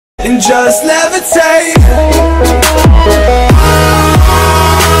and just levitate.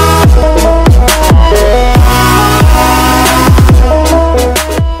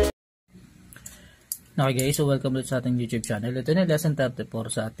 Okay guys, so welcome ulit sa ating YouTube channel. Ito na lesson 34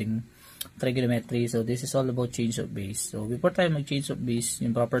 sa ating trigonometry. So this is all about change of base. So before tayo mag-change of base,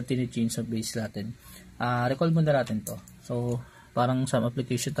 yung property ni change of base natin, recall muna natin to. So parang some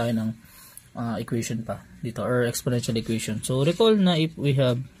application tayo ng equation pa dito, or exponential equation. So recall na if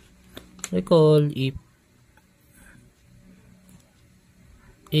a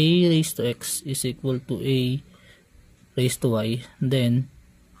raised to x is equal to a raised to y, then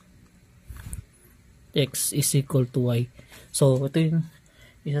x is equal to y. So ito yung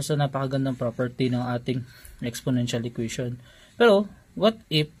isa sa napakagandang property ng ating exponential equation. Pero what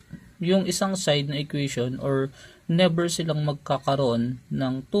if yung isang side na equation, or never silang magkakaroon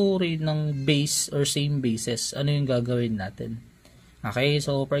ng ng base or same bases? Ano yung gagawin natin? Okay,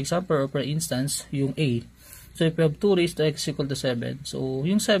 so for example, or for instance, yung a. So if you have 2 raised to x equal to 7, so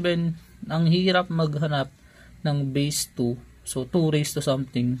yung 7 ang hirap maghanap ng base 2. So 2 raised to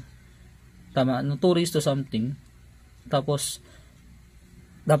something, tama, no, 2 raised to something, tapos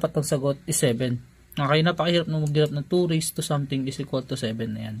dapat ang sagot is 7. Okay, napakahirap na maghirap ng 2 raised to something is equal to 7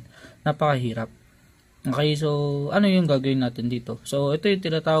 na yan. Napakahirap. Okay, so ano yung gagawin natin dito? So ito yung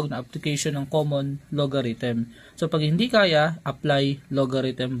tinatawag na application ng common logarithm. So pag hindi kaya, apply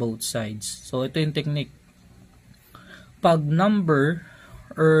logarithm both sides. So ito yung technique. Pag number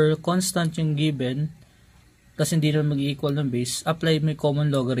or constant yung given, tapos hindi naman mag-equal ng base, apply mo yung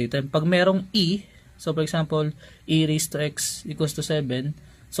common logarithm. Pag merong e, so for example, e raised to x equals to 7,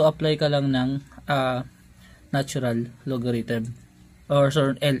 so apply ka lang ng natural logarithm, or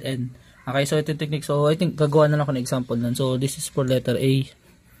sorry, ln. Okay, so ito yung technique. So I think gagawa na lang ako ng example nun. So this is for letter a.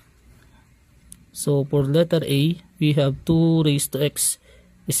 So for letter a, we have 2 raised to x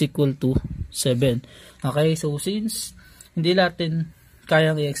is equal to 7. Okay, so since hindi natin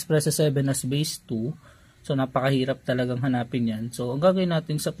kayang i-express sa 7 as base 2, so napakahirap talagang hanapin yan. So ang gagawin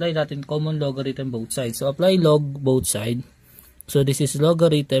natin, supply natin common logarithm both sides. So apply log both side. So this is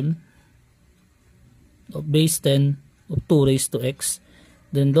logarithm of base 10 of 2 raised to x,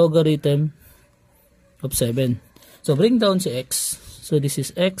 then logarithm of 7. So bring down si x. So this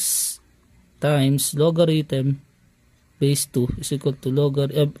is x times logarithm base 2 is equal to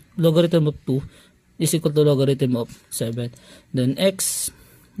logarithm of 2 is equal to logarithm of 7. Then x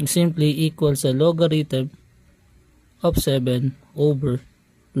simply equals a logarithm of 7 over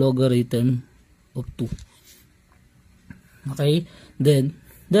logarithm of 2. Okay, then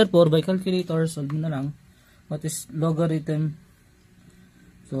therefore by calculator, solve na lang what is logarithm.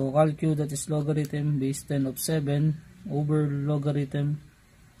 So calculate that is logarithm base 10 of 7 over logarithm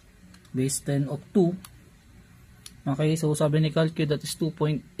base 10 of 2. Okay, so sabi ni calculate that is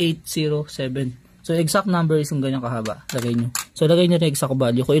 2.807. So exact number is yung ganyan kahaba. Lagay nyo. So lagay nyo na exact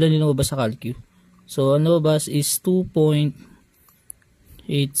value kung ilan yung lumabas sa calcu. So ang lumabas is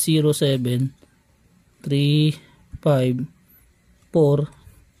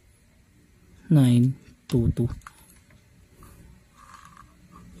 2.807354922.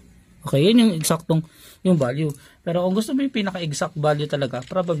 Okay, yun yung exactong yung value. Pero kung gusto mo yung pinaka-exact value talaga,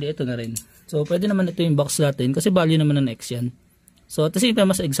 probably ito na rin. So pwede naman ito yung box natin kasi value naman ng x yan. So at the same time,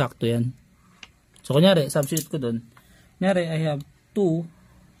 mas exacto yan. So kunyari, substitute ko dun. Kunyari, I have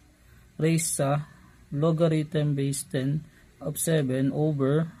 2 raised sa logarithm base 10 of 7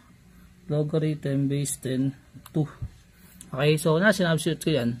 over logarithm base 10 2. Okay, so na sinubstitute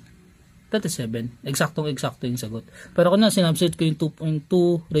ko yan, that is 7. Eksaktong-eksakto yung sagot. Pero kung na sinubstitute ko yung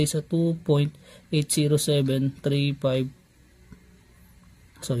 2.2 raised sa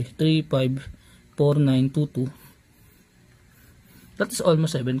 2.807354922, that is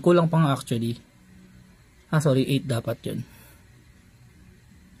almost 7. Kulang pa nga actually. 8 dapat yun.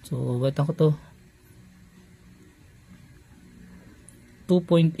 So, batan ko to.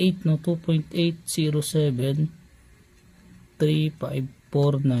 2.8, no?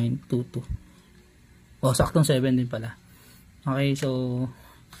 2.807354922. Oh, saktong 7 din pala. Okay, so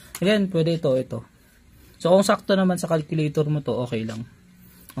again, pwede ito. So, kung sakto naman sa calculator mo to, okay lang.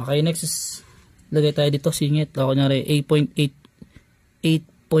 Okay, next is lagay tayo dito, singit. Ako nyari,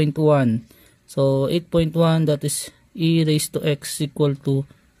 8.1. So 8.1, that is e raised to x equal to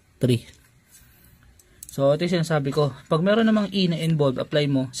 3. So ito yung sinasabi ko. Pag meron namang e na involved, apply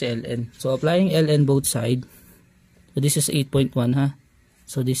mo si ln. So applying ln both side. So this is 8.1 ha.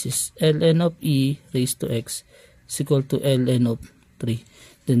 So this is ln of e raised to x is equal to ln of 3.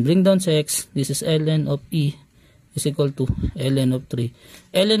 Then bring down sa x. This is ln of e is equal to ln of 3.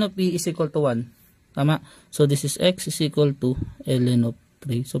 ln of e is equal to 1. Tama? So this is x is equal to ln of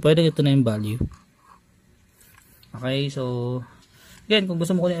 3. So, pwede ito na yung value. Okay, so, again, kung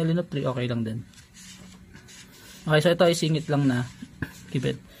gusto mo kunin ln of 3, okay lang din. Okay, so ito ay singit lang na. Keep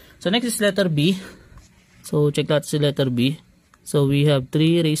it. So, next is letter B. So, check natin si letter B. So, we have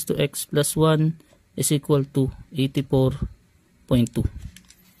 3 raised to x plus 1 is equal to 84.2.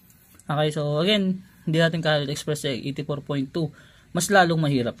 Okay, so, again, hindi natin kaya express 84.2. Mas lalong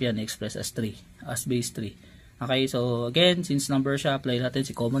mahirap yan express as 3, as base 3. Okay, so, again, since number siya, apply natin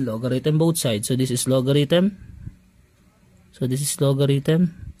si common logarithm both sides. So, this is logarithm. So, this is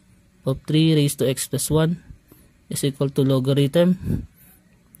logarithm of 3 raised to x plus 1 is equal to logarithm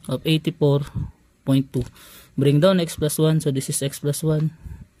of 84.2. Bring down x plus 1. So, this is x plus 1.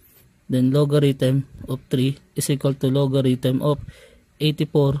 Then, logarithm of 3 is equal to logarithm of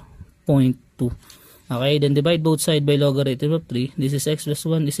 84.2. Okay, then divide both sides by logarithm of 3. This is x plus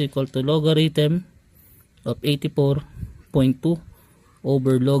 1 is equal to logarithm of 84.2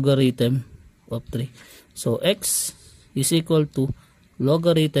 over logarithm of 3. So, x is equal to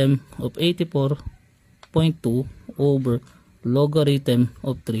logarithm of 84.2 over logarithm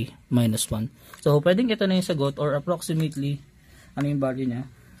of 3 minus 1. So, pwedeng ito na yung sagot or approximately, ano yung value niya?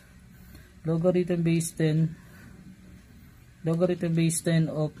 Logarithm base 10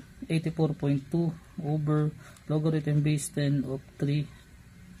 of 84.2 over logarithm base 10 of 3.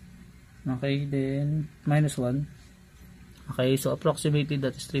 Okay, then minus 1. Okay, so approximately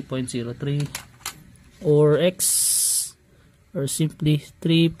that is 3.03 or x or simply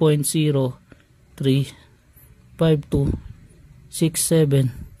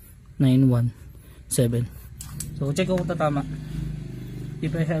 3.03526791.7. So check ko kung tama.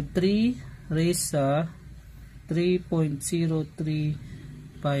 If I have 3 raised sa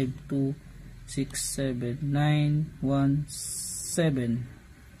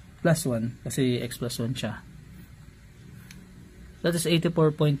 3.03526791.7 plus 1 kasi x plus 1 siya. That is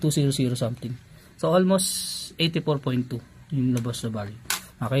 84.200 something. So almost 84.2 yung labas na value.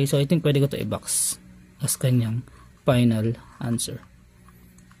 Okay, so I think pwede ko to i-box as kanyang final answer.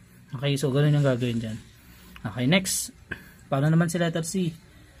 Okay, so ganun yung gagawin dyan. Okay, next. Paano naman si letter C?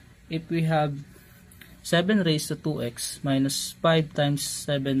 If we have 7 raised to 2x minus 5 times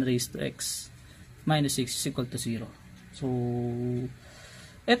 7 raised to x minus 6 is equal to 0. So,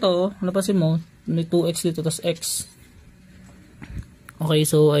 ito, napansin mo, may 2x dito, tas x. Okay,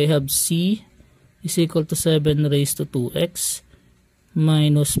 so I have C is equal to 7 raised to 2x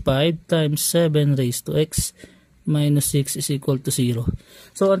minus 5 times 7 raised to x minus 6 is equal to 0.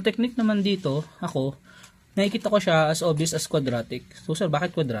 So, ang technique naman dito, ako, nakikita ko siya as obvious as quadratic. So, sir,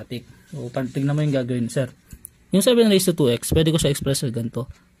 bakit quadratic? So, tingnan mo yung gagawin, sir. Yung 7 raised to 2x, pwede ko siya express na ganito.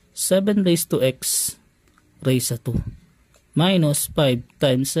 7 raised to x raised to 2 minus 5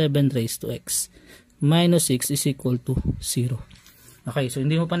 times 7 raised to x minus 6 is equal to 0. Okay, so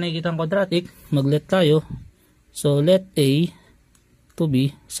hindi mo pa nakikita ang quadratic, mag-let tayo. So, let a to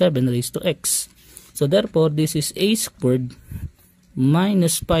be 7 raised to x. So, therefore, this is a squared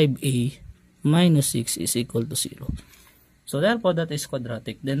minus 5a minus 6 is equal to 0. So, therefore, that is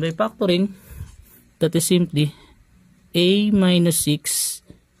quadratic. Then, by factoring, that is simply a minus 6,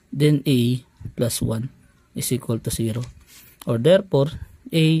 then a plus 1 is equal to 0. Or, therefore,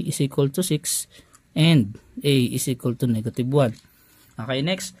 a is equal to 6 and a is equal to negative 1. Okay,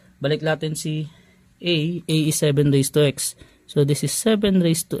 next, balik natin si a. A is 7 raised to x. So, this is 7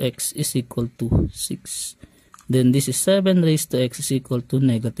 raised to x is equal to 6. Then, this is 7 raised to x is equal to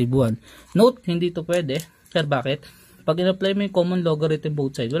negative 1. Note, hindi ito pwede. Sir, bakit? Pag in-apply mo yung common logarithm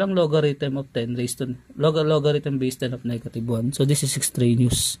both sides, walang logarithm of 10 raised to, logarithm base 10 of negative 1. So, this is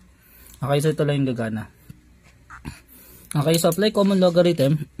extraneous. Okay, so ito lang yung gagana. Okay, so apply common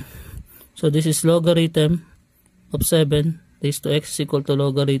logarithm. So, this is logarithm of 7 raised to x is equal to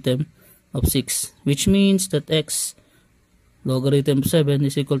logarithm of 6. Which means that x logarithm of 7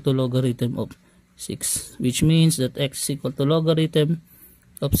 is equal to logarithm of 6. Which means that x is equal to logarithm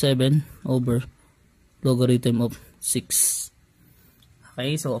of 7 over logarithm of 6.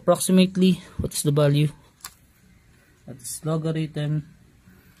 Okay, so approximately, what is the value? That's logarithm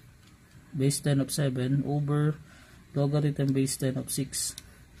base 10 of 7 over logarithm base 10 of 6.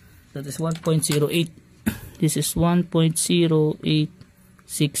 That is 1.08. This is 1.086033133.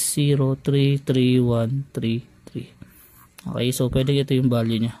 Okay, so pwede ito yung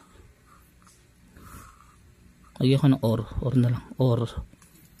value niya. Lagyan ko ng or na lang, or.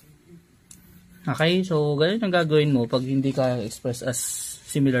 Okay, so ganyan ang gagawin mo pag hindi ka express as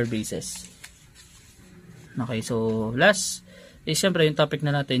similar bases. Okay, so last is syempre yung topic na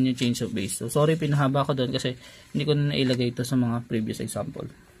natin, yung change of base. So sorry, pinahaba ko doon kasi hindi ko na nailagay ito sa mga previous example.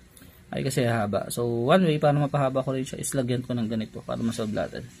 Ay kasi haba. So, one way para mapahaba ko rin siya is lagyan ko ng ganito para masolve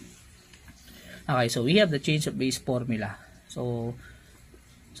natin. Okay, so we have the change of base formula. So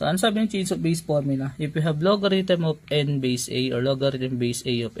ano sabi ng change of base formula? If you have logarithm of n base a or logarithm base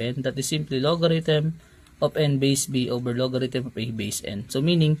a of n, that is simply logarithm of n base b over logarithm of a base n. So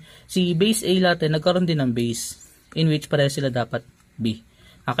meaning, si base a natin nagkaroon din ng base in which pareho sila dapat b.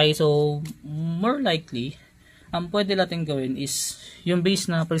 Okay, so more likely, ang pwede natin gawin is yung base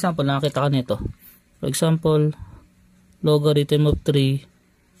na, for example, nakakita ka nito. For example, logarithm of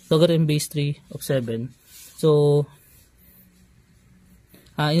 3, logarithm base 3 of 7. So,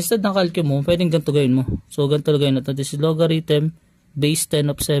 instead ng calculus mo, pwedeng ganito gawin mo. So, ganito gawin natin. This is logarithm base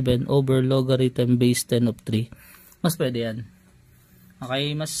 10 of 7 over logarithm base 10 of 3. Mas pwede yan.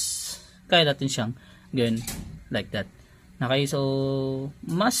 Okay, mas kaya natin siyang gawin like that. Okay, so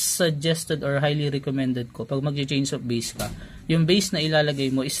mas suggested or highly recommended ko pag mag-change of base ka, yung base na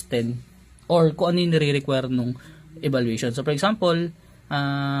ilalagay mo is 10 or kung ano yung nire-require nung evaluation. So, for example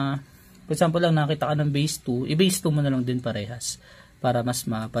lang nakita ka ng base 2, i-base 2 mo na lang din parehas para mas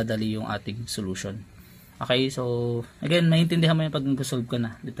mapadali yung ating solution. Okay, so again, maintindihan mo yung pag nag-solve ka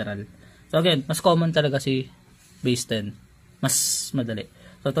na, literal. So again, mas common talaga si base 10. Mas madali.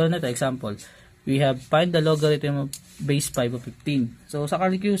 So ito na ito, example. We have find the logarithm of base 5 of 15. So sa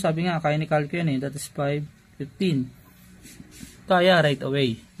calculus, sabi nga, kaya ni calculus yan that is 5, 15. Kaya right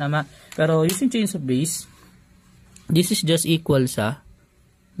away. Tama? Pero using change of base, this is just equal sa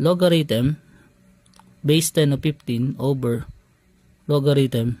logarithm base 10 of 15 over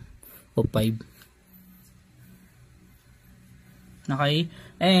logarithm of 5. Okay?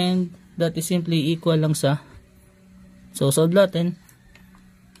 And that is simply equal lang sa, so solve natin,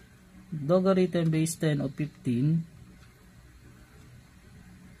 logarithm base 10 of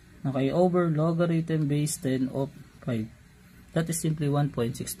 15, okay, over logarithm base 10 of 5. That is simply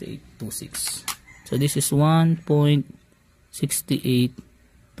 1.6826. So this is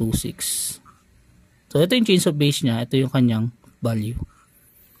 1.6826. So ito yung change of base niya, ito yung kanyang value.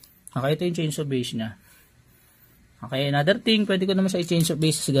 Okay, ito yung change of base niya. Okay, another thing, pwede ko naman siya i-change of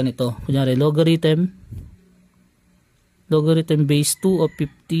base sa ganito. Kunyari, logarithm base 2 of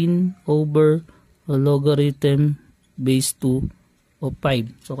 15 over logarithm base 2 of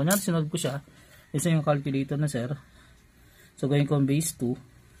 5. So, kunyari, sinolve ko siya. Isa yung calculator na, sir. So, gawin ko ang base 2.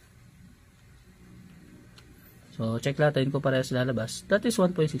 So, check natin kung parehas lalabas. That is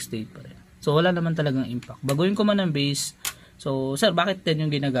 1.68 pa rin. So, wala naman talagang impact. Baguhin ko man ang base. So, sir, bakit 10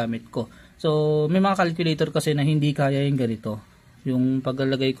 yung ginagamit ko? So, may mga calculator kasi na hindi kaya yung ganito. Yung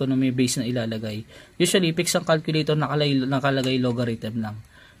paglalagay ko na may base na ilalagay. Usually, fix ang calculator nakalagay logarithm lang.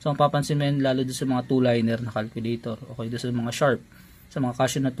 So, ang papansin mo yan, lalo doon sa mga two-liner na calculator. Okay, doon sa mga sharp. Sa mga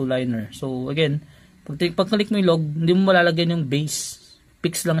Casio na two-liner. So, again, pag click mo yung log, hindi mo malalagyan yung base.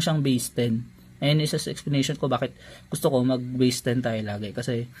 Fix lang siyang base 10. And isa sa explanation ko bakit gusto ko mag-base 10 tayo lagi.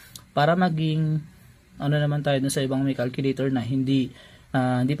 Kasi, para maging ano naman tayo dun sa ibang may calculator na hindi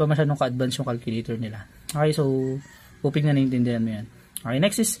pa masyadong ka-advance yung calculator nila. Okay, so hoping na naintindihan mo yan. Okay,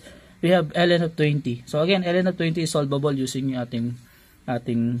 next is we have ln of 20. So again, ln of 20 is solvable using yung ating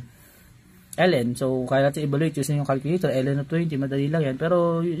ln. So kaya natin evaluate using yung calculator. Ln of 20, madali lang yan.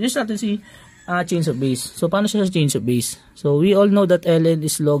 Pero use natin si change of base. So paano siya sa change of base? So we all know that ln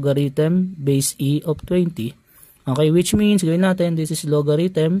is logarithm base e of 20. Okay, which means gawin natin, this is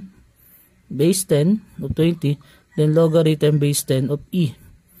logarithm base 10 of 20, then logarithm base 10 of e.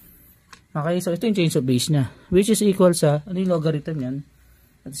 Okay, so ito yung change of base niya, which is equal sa, ano yung logarithm yan?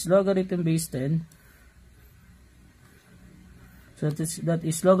 That is logarithm base 10. So that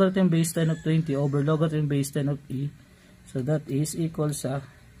is logarithm base 10 of 20 over logarithm base 10 of e. So that is equal sa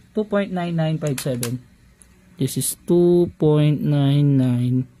 2.9957. This is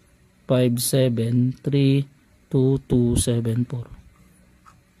 2.99573224.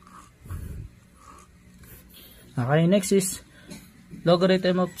 Okay, next is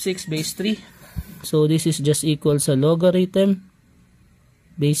logarithm of 6 base 3. So this is just equal sa logarithm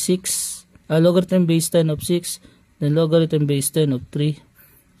base 6, logarithm base 10 of 6, then logarithm base 10 of 3.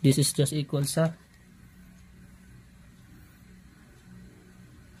 This is just equal sa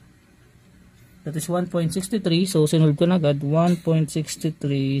that is 1.63. So sinulog ko na agad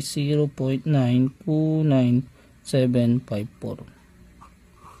 1.63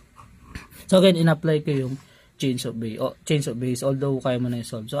 0.92974. So again, in-apply ko yung change of base, although kaya mo na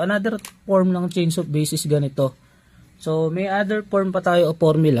i-solve. So another form ng change of base is ganito. So may other form pa tayo o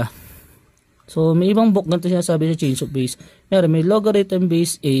formula. So may ibang book ganito sinasabi sa change of base. May logarithm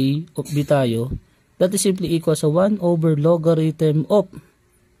base a of b tayo. That is simply equal sa 1 over logarithm of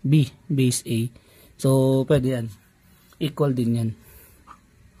b base a. So pwede yan. Equal din yan.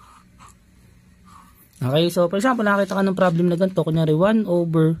 Okay, so for example, nakita ka ng problem na ganito, kunyari 1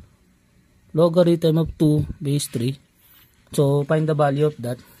 over logarithm of 2 base 3. So, find the value of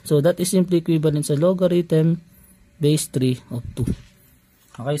that. So, that is simply equivalent sa logarithm base 3 of 2.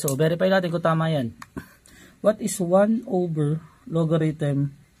 Okay, so verify natin kung tama yan. What is 1 over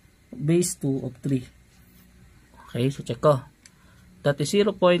logarithm base 2 of 3? Okay, so check ko. That is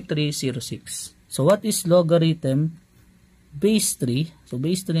 0.306. So, what is logarithm base 3? So,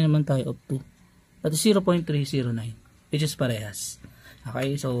 base 3 naman tayo of 2. That is 0.309, which is parehas.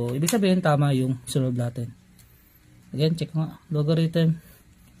 Okay, so, ibig sabihin tama yung solve natin. Again, check nga. Logarithm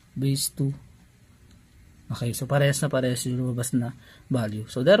base 2. Okay, so parehas yung lumabas na value.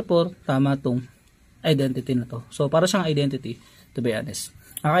 So, therefore, tama tong identity na to. So, para siyang identity, to be honest.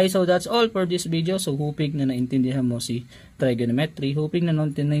 Okay, so that's all for this video. So, hoping na naintindihan mo si trigonometry. Hoping na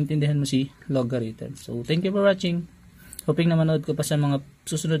naintindihan mo si logarithm. So, thank you for watching. Hoping na manood ko pa sa mga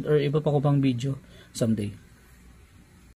susunod or iba pa ko pang video someday.